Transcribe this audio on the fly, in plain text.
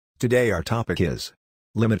Today our topic is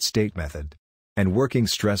limit state method and working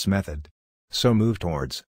stress method. So move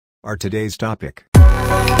towards our today's topic.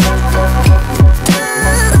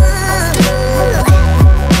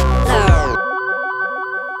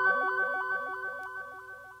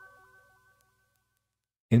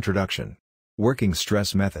 Introduction. Working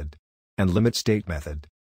stress method and limit state method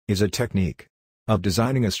is a technique of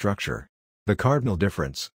designing a structure. The cardinal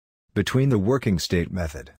difference between the working state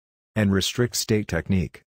method and restrict state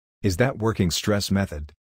technique is that working stress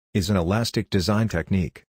method is an elastic design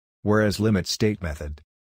technique, whereas limit state method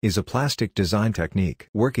is a plastic design technique.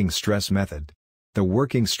 Working stress method. The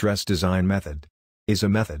working stress design method is a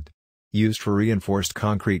method used for reinforced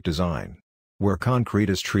concrete design, where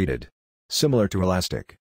concrete is treated similar to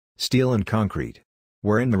elastic steel and concrete,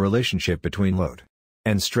 wherein the relationship between load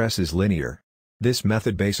and stress is linear. This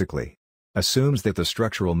method basically assumes that the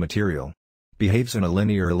structural material behaves in a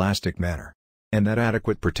linear elastic manner, and that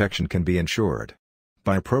adequate protection can be ensured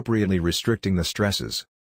by appropriately restricting the stresses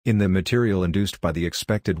in the material induced by the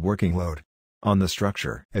expected working load on the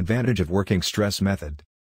structure. Advantage of working stress method.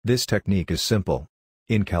 This technique is simple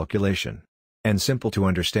in calculation and simple to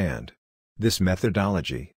understand. This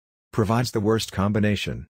methodology provides the worst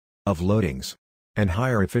combination of loadings and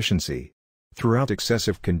higher efficiency throughout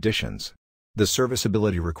excessive conditions. The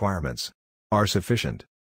serviceability requirements are sufficient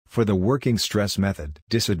for the working stress method.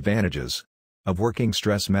 Disadvantages of working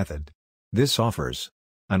stress method. This offers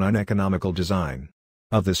an uneconomical design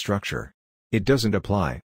of the structure. It doesn't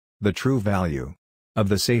apply the true value of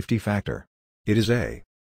the safety factor. It is a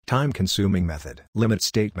time-consuming method. Limit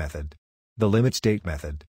state method. The limit state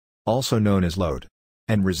method, also known as load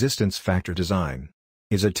and resistance factor design,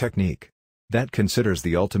 is a technique that considers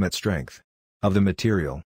the ultimate strength of the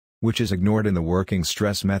material, which is ignored in the working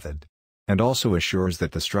stress method, and also assures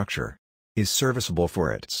that the structure is serviceable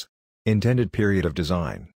for its intended period of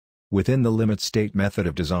design. Within the limit state method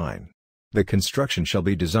of design, the construction shall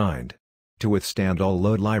be designed to withstand all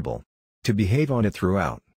load liable to behave on it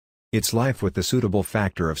throughout its life with the suitable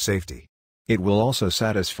factor of safety. It will also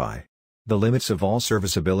satisfy the limits of all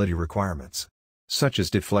serviceability requirements, such as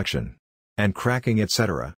deflection and cracking,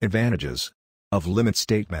 etc. Advantages of limit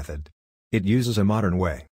state method. It uses a modern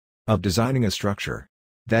way of designing a structure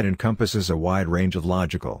that encompasses a wide range of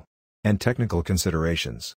logical and technical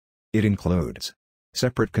considerations. It includes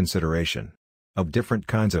separate consideration of different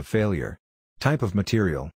kinds of failure, type of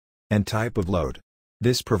material, and type of load.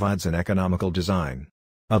 This provides an economical design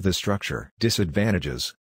of the structure.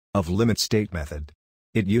 Disadvantages of limit state method.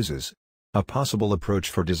 It uses a possible approach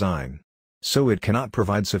for design, so it cannot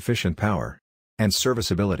provide sufficient power and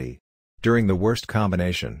serviceability during the worst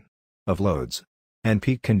combination of loads and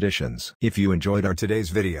peak conditions. If you enjoyed our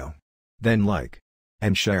today's video, then like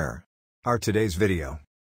and share our today's video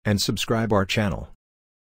and subscribe our channel.